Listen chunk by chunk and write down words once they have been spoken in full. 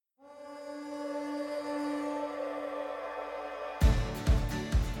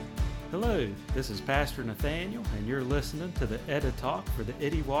Hello, this is Pastor Nathaniel, and you're listening to the Edda Talk for the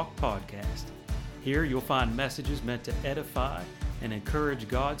Eddy Walk podcast. Here you'll find messages meant to edify and encourage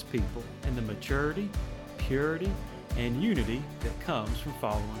God's people in the maturity, purity, and unity that comes from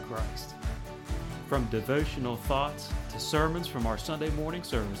following Christ. From devotional thoughts to sermons from our Sunday morning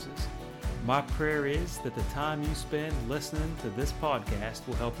services, my prayer is that the time you spend listening to this podcast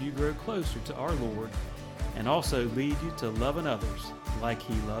will help you grow closer to our Lord and also lead you to loving others like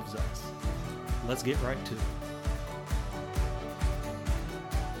He loves us. Let's get right to it.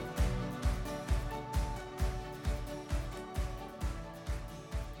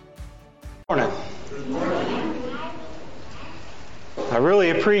 Good morning. I really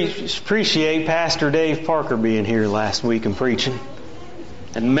appreciate Pastor Dave Parker being here last week and preaching.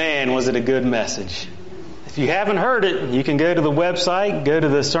 And man, was it a good message. If you haven't heard it, you can go to the website, go to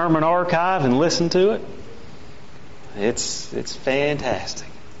the sermon archive and listen to it. It's fantastic.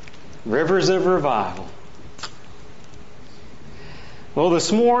 Rivers of revival. Well,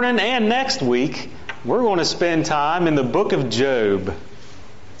 this morning and next week, we're going to spend time in the book of Job.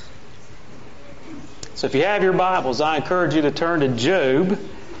 So if you have your Bibles, I encourage you to turn to Job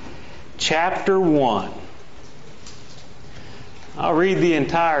chapter 1. I'll read the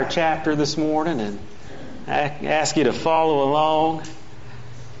entire chapter this morning and ask you to follow along.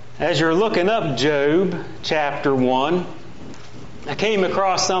 As you're looking up Job chapter 1, I came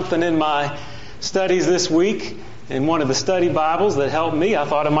across something in my studies this week in one of the study Bibles that helped me. I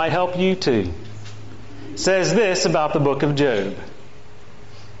thought it might help you too. It says this about the book of Job.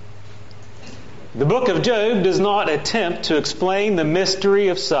 The book of Job does not attempt to explain the mystery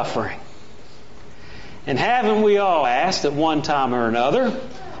of suffering. And haven't we all asked at one time or another,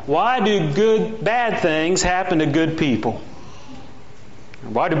 why do bad things happen to good people?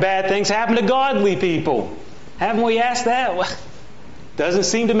 Why do bad things happen to godly people? Haven't we asked that? Well, doesn't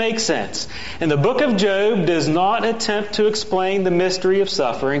seem to make sense. And the book of Job does not attempt to explain the mystery of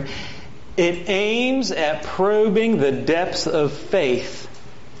suffering. It aims at probing the depths of faith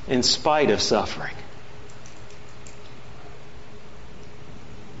in spite of suffering.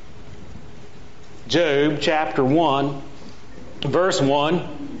 Job chapter 1, verse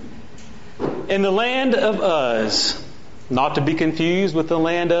 1. In the land of Uz, not to be confused with the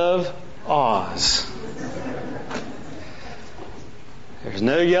land of Oz. There's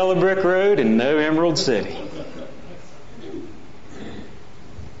no yellow brick road and no Emerald City.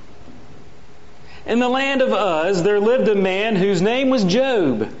 In the land of Uz, there lived a man whose name was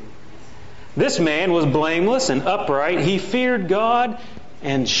Job. This man was blameless and upright. He feared God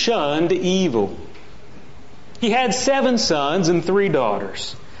and shunned evil. He had 7 sons and 3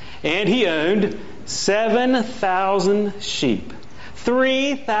 daughters, and he owned 7,000 sheep,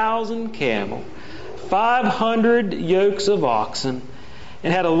 3,000 camel, 500 yokes of oxen,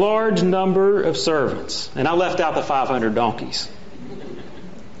 and had a large number of servants. And I left out the 500 donkeys.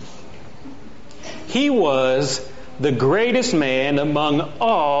 He was the greatest man among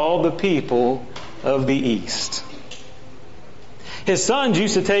all the people of the East. His sons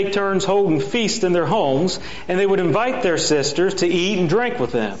used to take turns holding feasts in their homes, and they would invite their sisters to eat and drink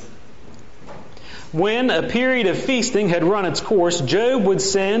with them. When a period of feasting had run its course, Job would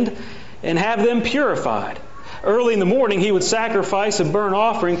send and have them purified. Early in the morning, he would sacrifice a burnt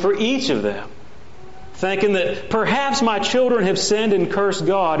offering for each of them, thinking that perhaps my children have sinned and cursed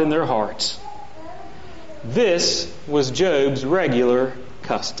God in their hearts. This was Job's regular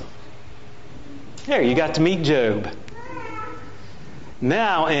custom. There, you got to meet Job.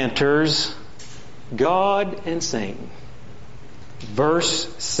 Now enters God and Satan. Verse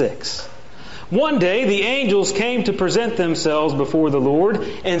 6. One day the angels came to present themselves before the Lord,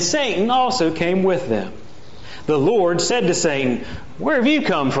 and Satan also came with them. The Lord said to Satan, "Where have you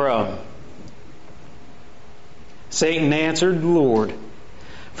come from?" Satan answered the Lord,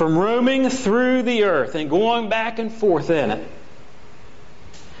 "From roaming through the earth and going back and forth in it."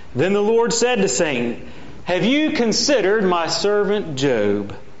 Then the Lord said to Satan, "Have you considered my servant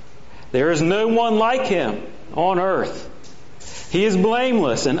Job? There is no one like him on earth. He is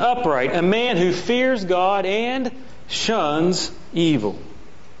blameless and upright, a man who fears God and shuns evil."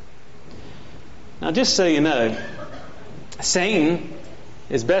 Now, just so you know, Satan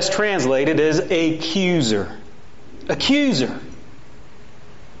is best translated as accuser. Accuser.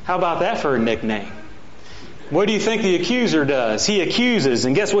 How about that for a nickname? What do you think the accuser does? He accuses,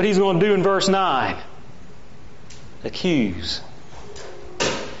 and guess what he's going to do in verse 9? Accuse.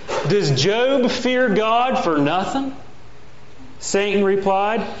 Does Job fear God for nothing? Satan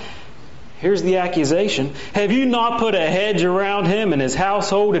replied. Here's the accusation. Have you not put a hedge around him and his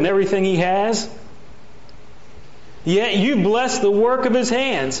household and everything he has? Yet you bless the work of his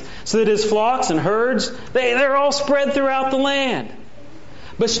hands, so that his flocks and herds, they're all spread throughout the land.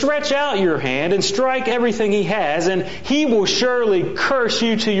 But stretch out your hand and strike everything he has, and he will surely curse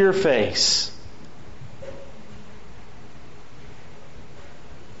you to your face.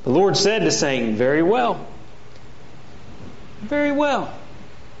 The Lord said to Satan, very well. Very well.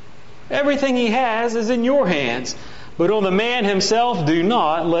 Everything he has is in your hands, but on the man himself do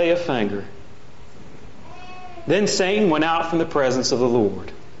not lay a finger. Then Satan went out from the presence of the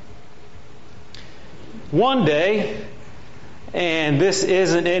Lord. One day, and this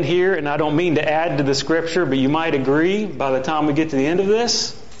isn't in here, and I don't mean to add to the scripture, but you might agree by the time we get to the end of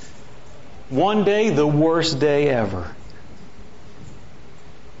this, one day, the worst day ever.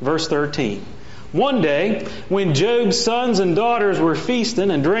 Verse 13. One day, when Job's sons and daughters were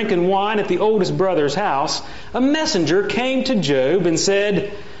feasting and drinking wine at the oldest brother's house, a messenger came to Job and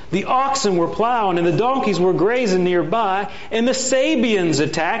said, the oxen were plowing and the donkeys were grazing nearby, and the Sabeans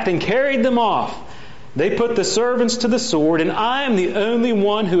attacked and carried them off. They put the servants to the sword, and I am the only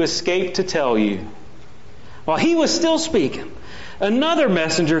one who escaped to tell you. While he was still speaking, another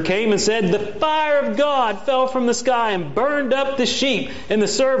messenger came and said, the fire of God fell from the sky and burned up the sheep and the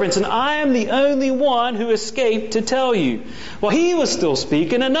servants, and I am the only one who escaped to tell you. While he was still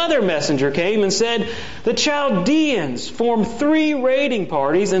speaking, another messenger came and said, the Chaldeans formed 3 raiding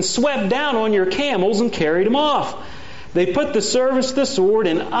parties and swept down on your camels and carried them off. They put the servants to the sword,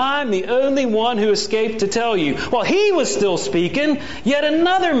 and I'm the only one who escaped to tell you. While he was still speaking, yet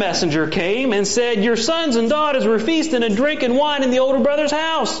another messenger came and said, your sons and daughters were feasting and drinking wine in the older brother's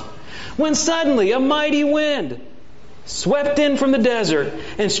house, when suddenly a mighty wind swept in from the desert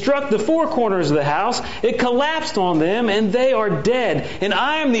and struck the 4 corners of the house. It collapsed on them, and they are dead. And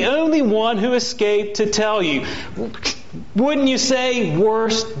I am the only one who escaped to tell you. Wouldn't you say,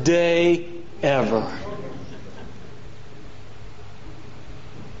 worst day ever?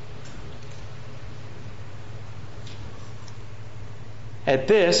 At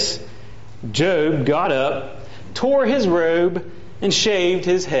this, Job got up, tore his robe, and shaved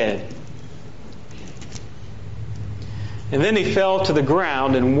his head. And then he fell to the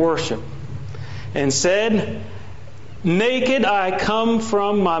ground and worshiped, and said, naked I came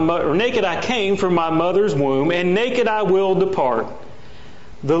from my mother's womb, and naked I will depart.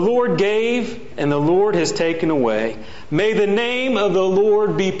 The Lord gave, and the Lord has taken away. May the name of the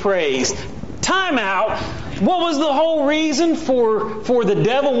Lord be praised. Time out. What was the whole reason for the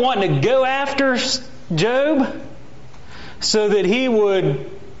devil wanting to go after Job? So that he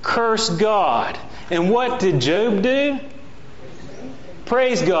would curse God. And what did Job do?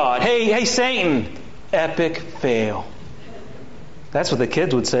 Praise God. Hey, Satan, epic fail. That's what the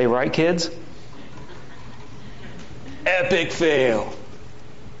kids would say, right, kids? Epic fail.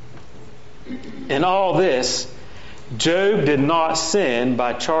 In all this, Job did not sin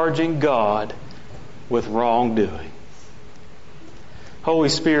by charging God with wrongdoing. Holy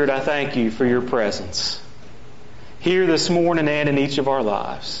Spirit, I thank you for your presence here this morning and in each of our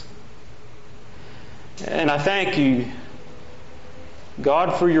lives. And I thank you,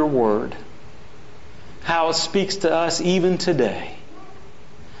 God, for your word, how it speaks to us even today.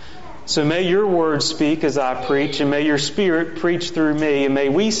 So may your word speak as I preach, and may your Spirit preach through me, and may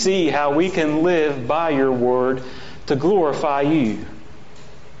we see how we can live by your word to glorify you.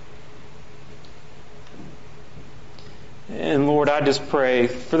 And Lord, I just pray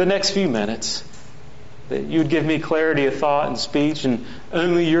for the next few minutes that you would give me clarity of thought and speech, and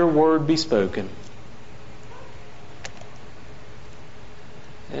only your word be spoken.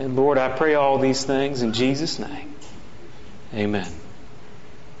 And Lord, I pray all these things in Jesus' name. Amen.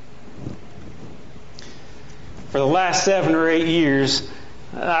 For the last 7 or 8 years,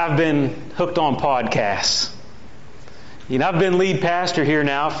 I've been hooked on podcasts. I've been lead pastor here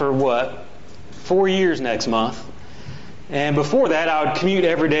now for 4 years next month. And before that, I would commute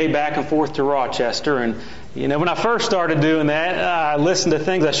every day back and forth to Rochester. And, when I first started doing that, I listened to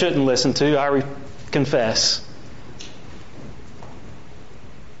things I shouldn't listen to. I confess.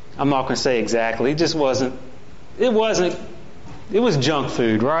 I'm not going to say exactly. It was junk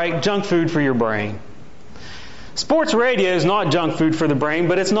food, right? Junk food for your brain. Sports radio is not junk food for the brain,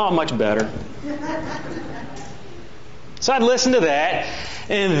 but it's not much better. So I'd listen to that,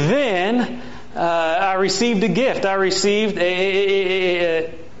 and then I received a gift. I received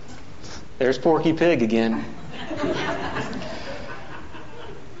there's Porky Pig again.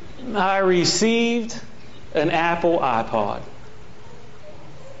 I received an Apple iPod.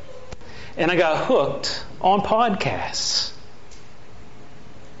 And I got hooked on podcasts.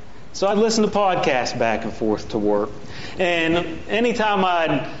 So I'd listen to podcasts back and forth to work. And anytime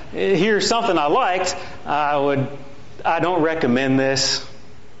I'd hear something I liked, I would I don't recommend this.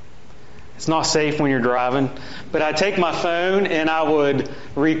 It's not safe when you're driving. But I'd take my phone and I would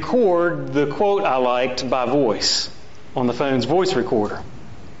record the quote I liked by voice on the phone's voice recorder.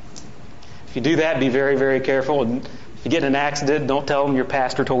 If you do that, be very, very careful. And if you get in an accident, don't tell them your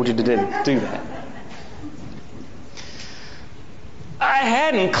pastor told you to do that. I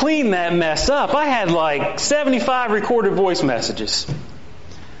hadn't cleaned that mess up. I had like 75 recorded voice messages.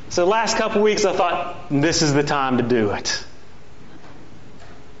 So the last couple weeks I thought, this is the time to do it.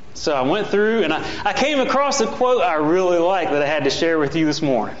 So I went through and I came across a quote I really like that I had to share with you this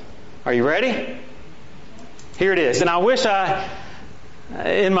morning. Are you ready? Here it is. And I wish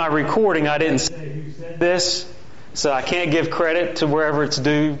in my recording I didn't say who said this, so I can't give credit to wherever it's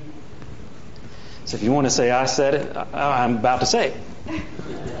due. So if you want to say I said it, I'm about to say it.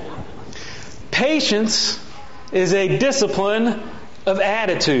 Patience is a discipline of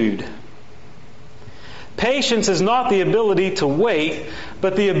attitude. Patience is not the ability to wait,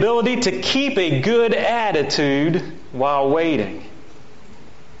 but the ability to keep a good attitude while waiting.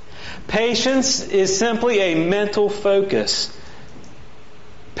 Patience is simply a mental focus.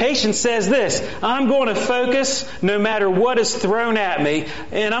 Patience says this: I'm going to focus no matter what is thrown at me,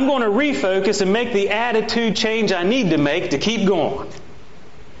 and I'm going to refocus and make the attitude change I need to make to keep going.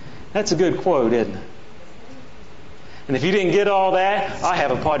 That's a good quote, isn't it? And if you didn't get all that, I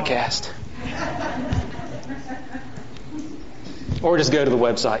have a podcast. Or just go to the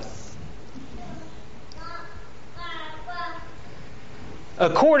website.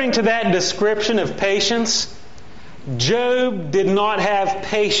 According to that description of patience, Job did not have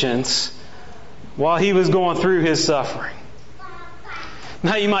patience while he was going through his suffering.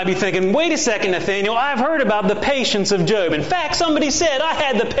 Now you might be thinking, wait a second, Nathaniel, I've heard about the patience of Job. In fact, somebody said I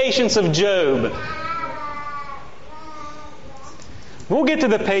had the patience of Job. We'll get to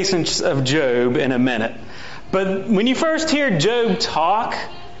the patience of Job in a minute. But when you first hear Job talk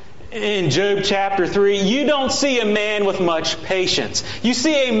in Job chapter 3, you don't see a man with much patience. You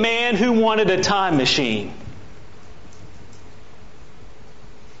see a man who wanted a time machine.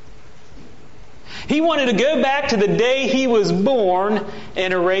 He wanted to go back to the day he was born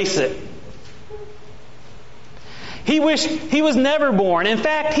and erase it. He wished he was never born. In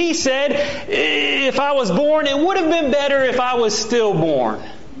fact, he said, if I was born, it would have been better if I was still born.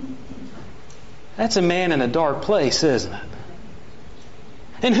 That's a man in a dark place, isn't it?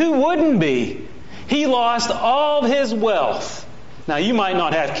 And who wouldn't be? He lost all of his wealth. Now, you might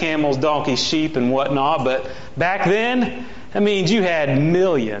not have camels, donkeys, sheep, and whatnot, but back then, that means you had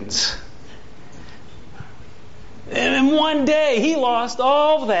millions. And in one day, he lost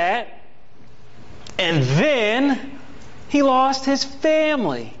all of that. And then, he lost his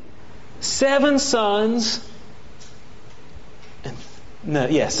family. 7 sons.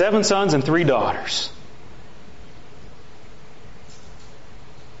 7 sons and 3 daughters.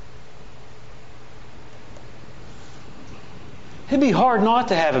 It'd be hard not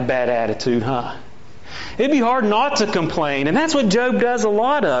to have a bad attitude, huh? It'd be hard not to complain. And that's what Job does a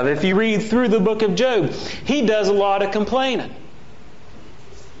lot of. If you read through the book of Job, he does a lot of complaining.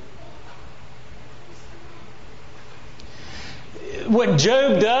 What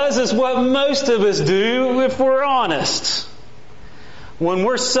Job does is what most of us do if we're honest. When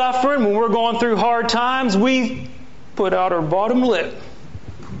we're suffering, when we're going through hard times, we put out our bottom lip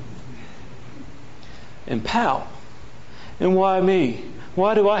and pout. And why me?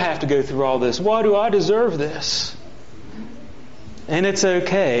 Why do I have to go through all this? Why do I deserve this? And it's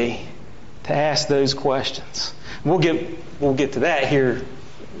okay to ask those questions. We'll get to that here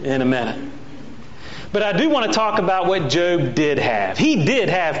in a minute. But I do want to talk about what Job did have. He did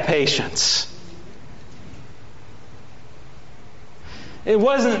have patience. It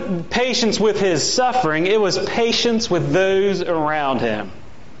wasn't patience with his suffering, it was patience with those around him.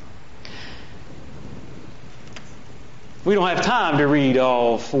 We don't have time to read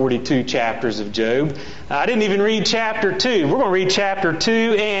all 42 chapters of Job. I didn't even read chapter 2. We're going to read chapter 2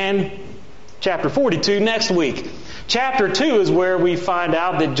 and chapter 42 next week. Chapter 2 is where we find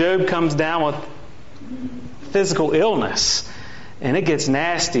out that Job comes down with physical illness. And it gets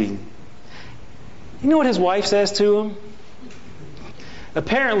nasty. You know what his wife says to him?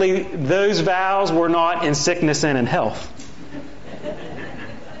 Apparently, those vows were not in sickness and in health.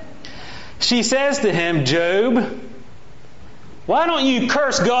 She says to him, Job, why don't you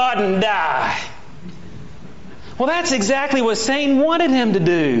curse God and die? Well, that's exactly what Satan wanted him to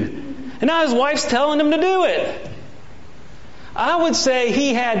do. And now his wife's telling him to do it. I would say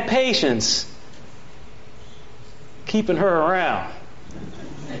he had patience keeping her around.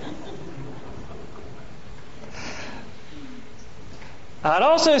 I'd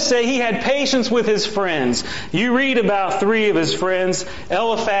also say he had patience with his friends. You read about 3 of his friends,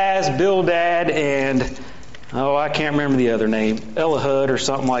 Eliphaz, Bildad, and, I can't remember the other name, Elihud or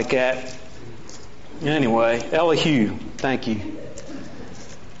something like that. Anyway, Elihu. Thank you.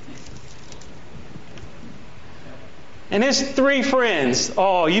 And his 3 friends,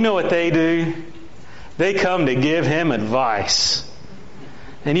 you know what they do? They come to give him advice.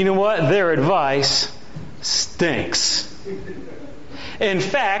 And you know what? Their advice stinks. In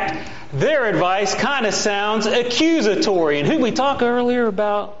fact, their advice kind of sounds accusatory. And who we talked earlier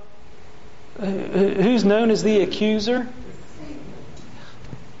about, who's known as the accuser?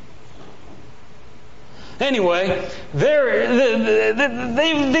 Anyway,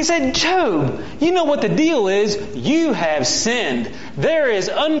 they said, Job, you know what the deal is? You have sinned. There is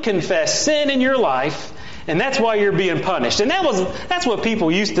unconfessed sin in your life, and that's why you're being punished. And that's what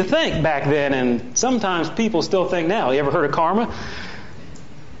people used to think back then, and sometimes people still think now. You ever heard of karma?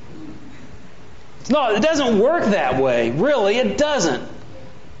 It doesn't work that way. Really, it doesn't.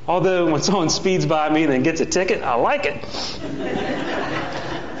 Although when someone speeds by me and then gets a ticket, I like it.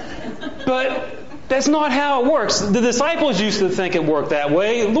 But that's not how it works. The disciples used to think it worked that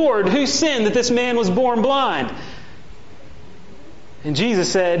way. Lord, who sinned that this man was born blind? And Jesus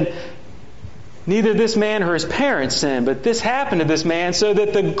said, neither this man or his parents sinned, but this happened to this man so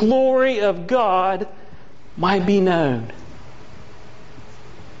that the glory of God might be known.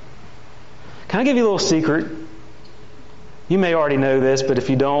 Can I give you a little secret? You may already know this, but if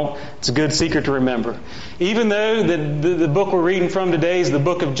you don't, it's a good secret to remember. Even though the book we're reading from today is the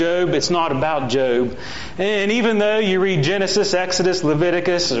book of Job, it's not about Job. And even though you read Genesis, Exodus,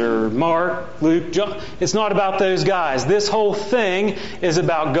 Leviticus, or Mark, Luke, John, it's not about those guys. This whole thing is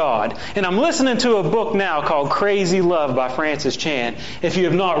about God. And I'm listening to a book now called Crazy Love by Francis Chan. If you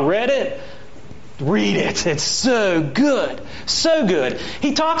have not read it, read it. It's so good. So good.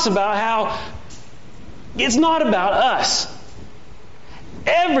 He talks about how it's not about us.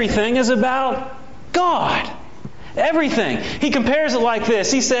 Everything is about God. Everything. He compares it like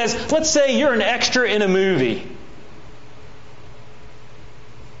this. He says, let's say you're an extra in a movie.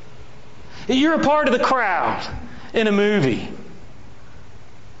 You're a part of the crowd in a movie.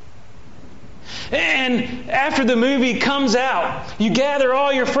 And after the movie comes out, you gather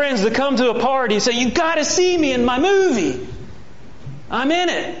all your friends to come to a party and say, you've got to see me in my movie. I'm in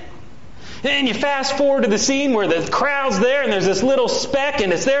it. And you fast forward to the scene where the crowd's there and there's this little speck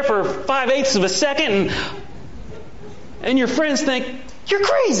and it's there for 5/8 of a second and your friends think, you're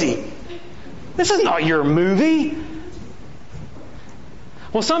crazy. This is not your movie.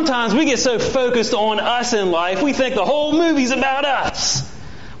 Well, sometimes we get so focused on us in life, we think the whole movie's about us.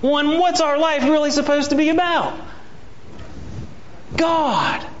 Well, what's our life really supposed to be about?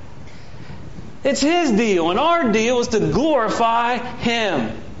 God. It's His deal, and our deal is to glorify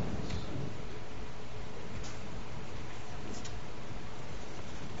Him.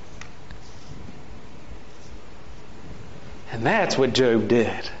 And that's what Job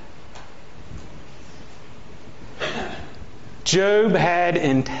did. Job had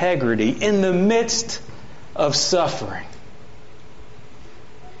integrity in the midst of suffering.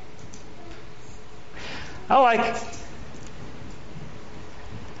 I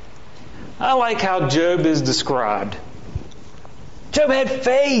like how Job is described. Job had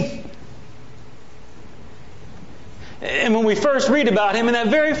faith. And when we first read about him, in that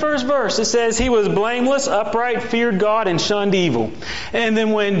very first verse, it says he was blameless, upright, feared God, and shunned evil. And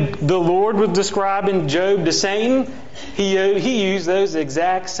then when the Lord was describing Job to Satan, he used those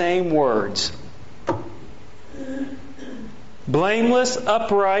exact same words. Blameless,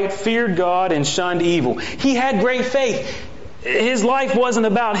 upright, feared God, and shunned evil. He had great faith. His life wasn't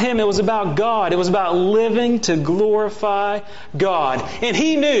about him, it was about God. It was about living to glorify God. And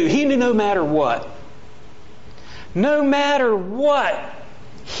he knew no matter what,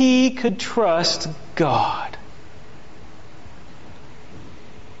 he could trust God.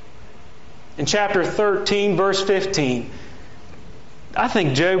 In chapter 13, verse 15, I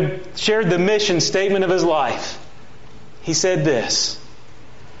think Job shared the mission statement of his life. He said this,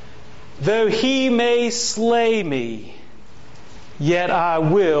 "Though he may slay me, yet I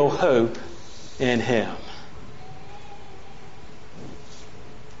will hope in him."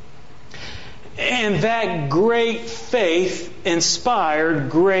 And that great faith inspired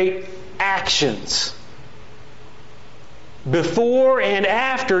great actions before and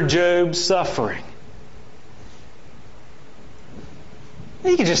after Job's suffering.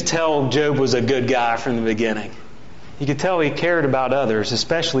 You could just tell Job was a good guy from the beginning. You could tell he cared about others,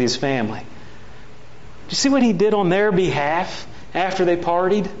 especially his family. Did you see what he did on their behalf after they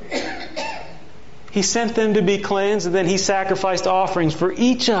partied? He sent them to be cleansed, and then He sacrificed offerings for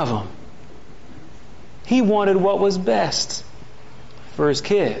each of them. He wanted what was best for His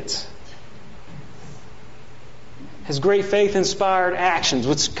kids. His great faith inspired actions,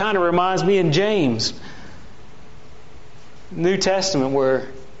 which kind of reminds me in James, New Testament, where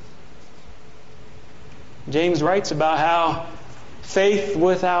James writes about how faith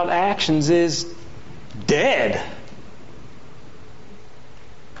without actions is dead.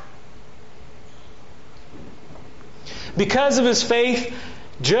 Because of his faith,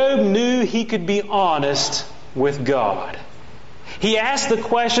 Job knew he could be honest with God. He asked the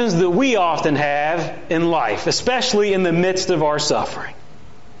questions that we often have in life, especially in the midst of our suffering.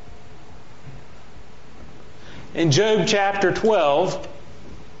 In Job chapter 12,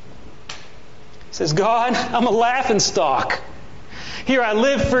 it says, God, I'm a laughingstock. Here I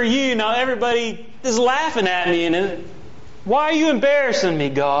live for you. Now everybody is laughing at me. And why are you embarrassing me,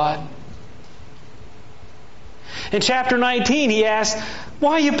 God? In chapter 19, he asked,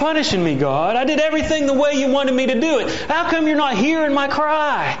 why are you punishing me, God? I did everything the way you wanted me to do it. How come you're not hearing my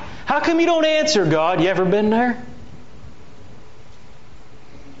cry? How come you don't answer, God? You ever been there?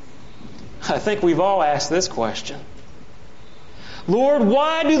 I think we've all asked this question. Lord,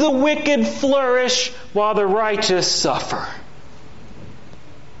 why do the wicked flourish while the righteous suffer?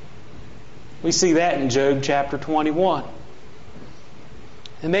 We see that in Job chapter 21.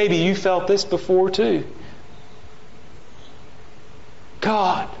 And maybe you felt this before too.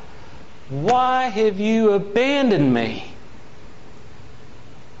 God, why have you abandoned me?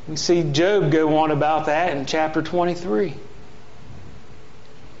 We see Job go on about that in chapter 23.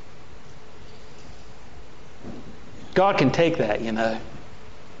 God can take that, you know.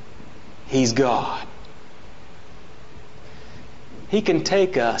 He's God. He can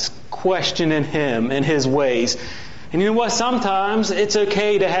take us questioning Him and His ways. And you know what? Sometimes it's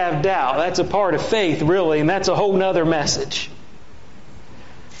okay to have doubt. That's a part of faith, really, and that's a whole nother message.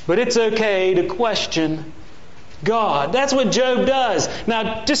 But it's okay to question God. That's what Job does.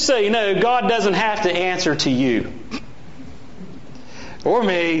 Now, just so you know, God doesn't have to answer to you, or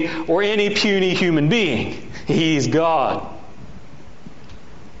me, or any puny human being. He's God.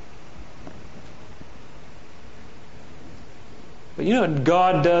 But you know what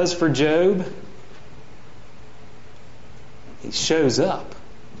God does for Job? He shows up.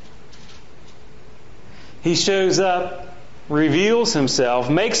 He shows up, reveals Himself,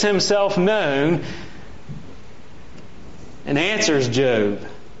 makes Himself known, and answers Job.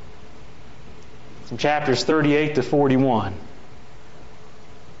 From chapters 38 to 41.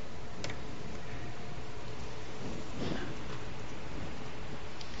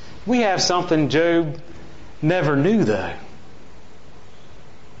 We have something Job never knew, though.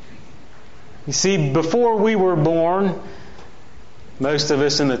 You see, before we were born, most of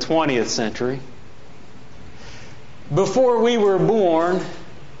us in the 20th century, before we were born,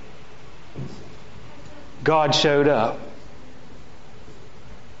 God showed up.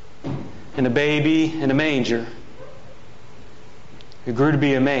 And a baby in a manger who grew to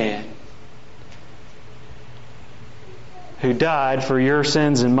be a man, who died for your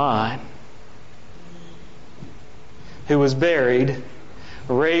sins and mine, who was buried,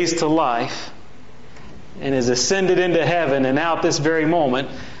 raised to life, and is ascended into heaven, and out this very moment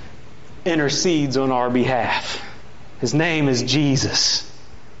intercedes on our behalf. His name is Jesus.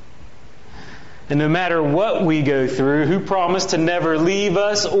 And no matter what we go through, who promised to never leave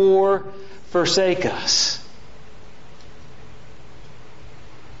us or forsake us.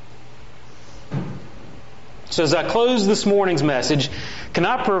 So as I close this morning's message, can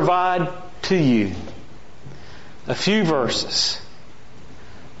I provide to you a few verses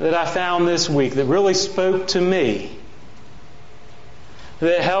that I found this week that really spoke to me,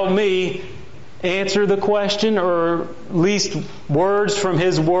 that helped me answer the question, or at least words from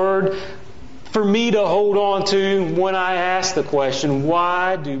His Word for me to hold on to when I ask the question,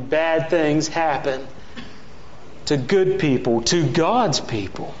 why do bad things happen to good people, to God's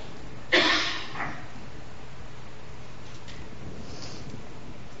people?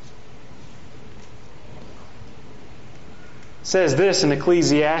 It says this in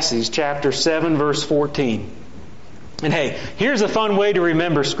Ecclesiastes chapter 7, verse 14. And hey, here's a fun way to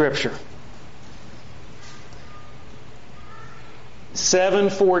remember Scripture.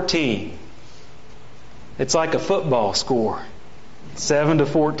 7:14. It's like a football score.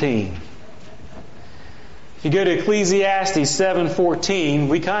 7-14. If you go to Ecclesiastes 7:14,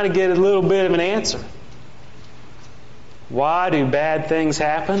 we kind of get a little bit of an answer. Why do bad things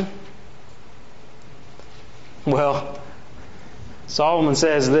happen? Well, Solomon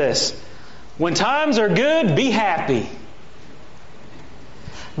says this: when times are good, be happy.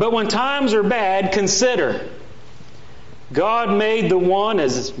 But when times are bad, consider God made the one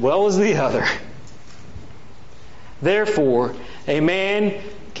as well as the other. Therefore, a man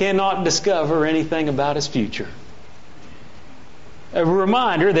cannot discover anything about his future. A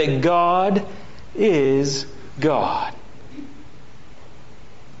reminder that God is God.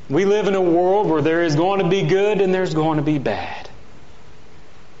 We live in a world where there is going to be good and there's going to be bad.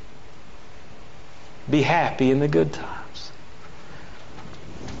 Be happy in the good times.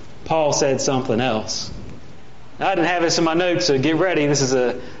 Paul said something else. I didn't have this in my notes, so get ready. This is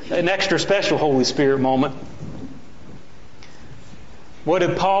an extra special Holy Spirit moment. What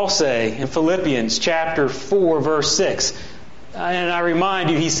did Paul say in Philippians chapter 4, verse 6? And I remind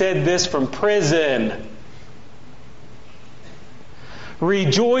you, he said this from prison.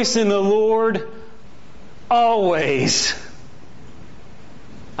 Rejoice in the Lord always.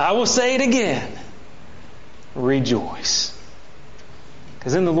 I will say it again. Rejoice.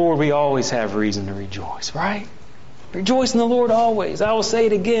 Because in the Lord we always have reason to rejoice, right? Rejoice in the Lord always. I will say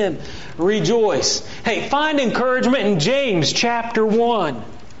it again. Rejoice. Hey, find encouragement in James chapter 1.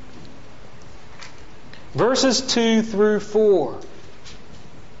 Verses 2 through 4.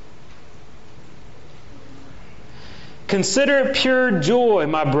 Consider it pure joy,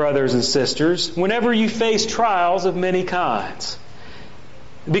 my brothers and sisters, whenever you face trials of many kinds.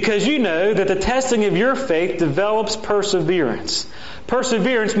 Because you know that the testing of your faith develops perseverance.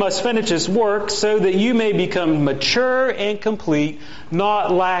 Perseverance must finish its work so that you may become mature and complete,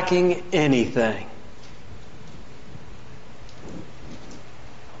 not lacking anything.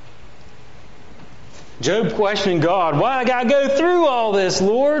 Job questioned God, why I got to go through all this,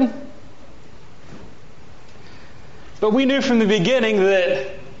 Lord? But we knew from the beginning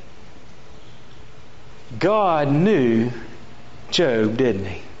that God knew Job, didn't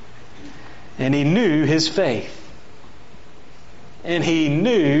he? And he knew his faith. And he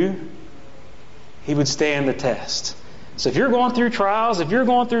knew he would stand the test. So if you're going through trials, if you're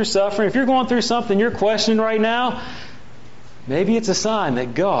going through suffering, if you're going through something you're questioning right now, maybe it's a sign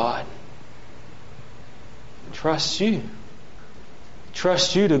that God trusts you.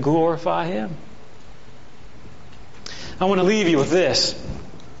 Trusts you to glorify Him. I want to leave you with this.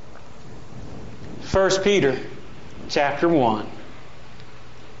 1 Peter chapter 1.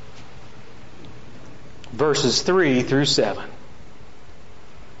 Verses 3 through 7.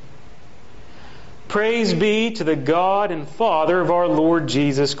 Praise be to the God and Father of our Lord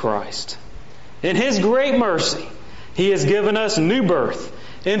Jesus Christ. In His great mercy, He has given us new birth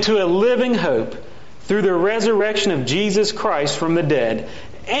into a living hope through the resurrection of Jesus Christ from the dead,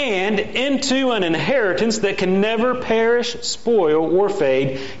 and into an inheritance that can never perish, spoil, or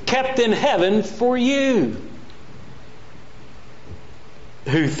fade, kept in heaven for you,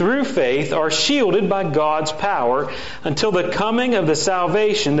 who through faith are shielded by God's power until the coming of the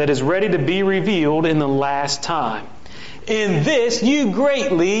salvation that is ready to be revealed in the last time. In this you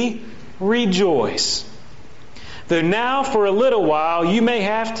greatly rejoice. Though now for a little while you may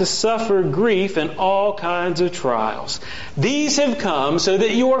have to suffer grief and all kinds of trials. These have come so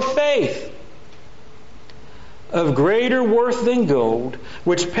that your faith, of greater worth than gold,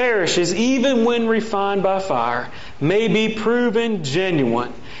 which perishes even when refined by fire, may be proven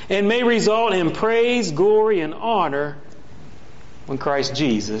genuine and may result in praise, glory, and honor when Christ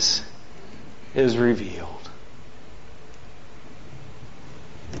Jesus is revealed.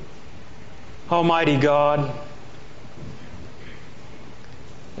 Almighty God,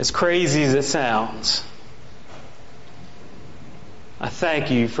 as crazy as it sounds, I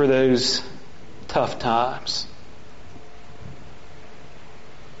thank You for those tough times.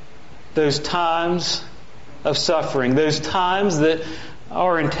 Those times of suffering. Those times that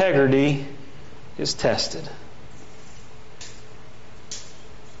our integrity is tested.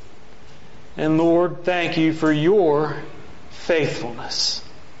 And Lord, thank You for Your faithfulness.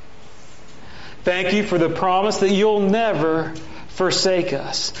 Thank You for the promise that You'll never forsake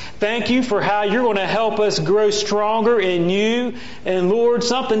us. Thank You for how You're going to help us grow stronger in You. And Lord,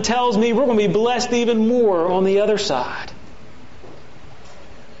 something tells me we're going to be blessed even more on the other side.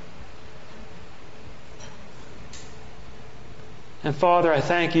 And Father, I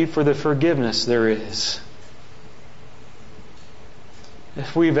thank You for the forgiveness there is.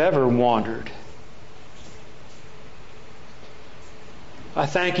 If we've ever wandered, I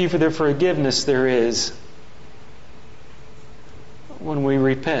thank You for the forgiveness there is when we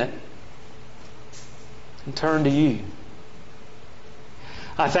repent and turn to You.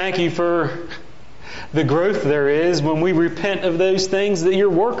 I thank You for the growth there is when we repent of those things that You're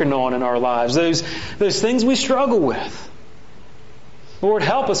working on in our lives, those things we struggle with. Lord,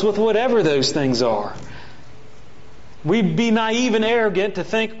 help us with whatever those things are. We'd be naive and arrogant to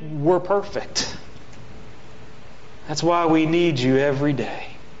think we're perfect. That's why we need you every day.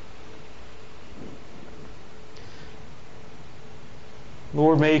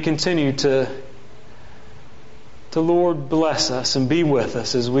 Lord, may you continue to Lord, bless us and be with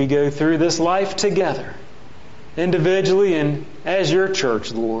us as we go through this life together, individually and as your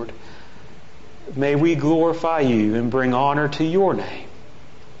church, Lord. May we glorify you and bring honor to your name.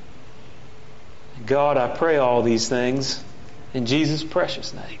 God, I pray all these things in Jesus'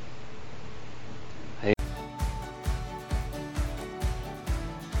 precious name. Amen.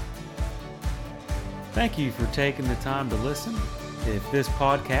 Thank you for taking the time to listen. If this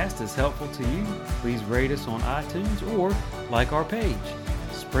podcast is helpful to you, please rate us on iTunes or like our page,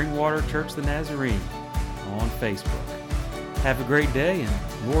 Springwater Church the Nazarene, on Facebook. Have a great day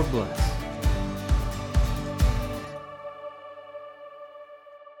and Lord bless.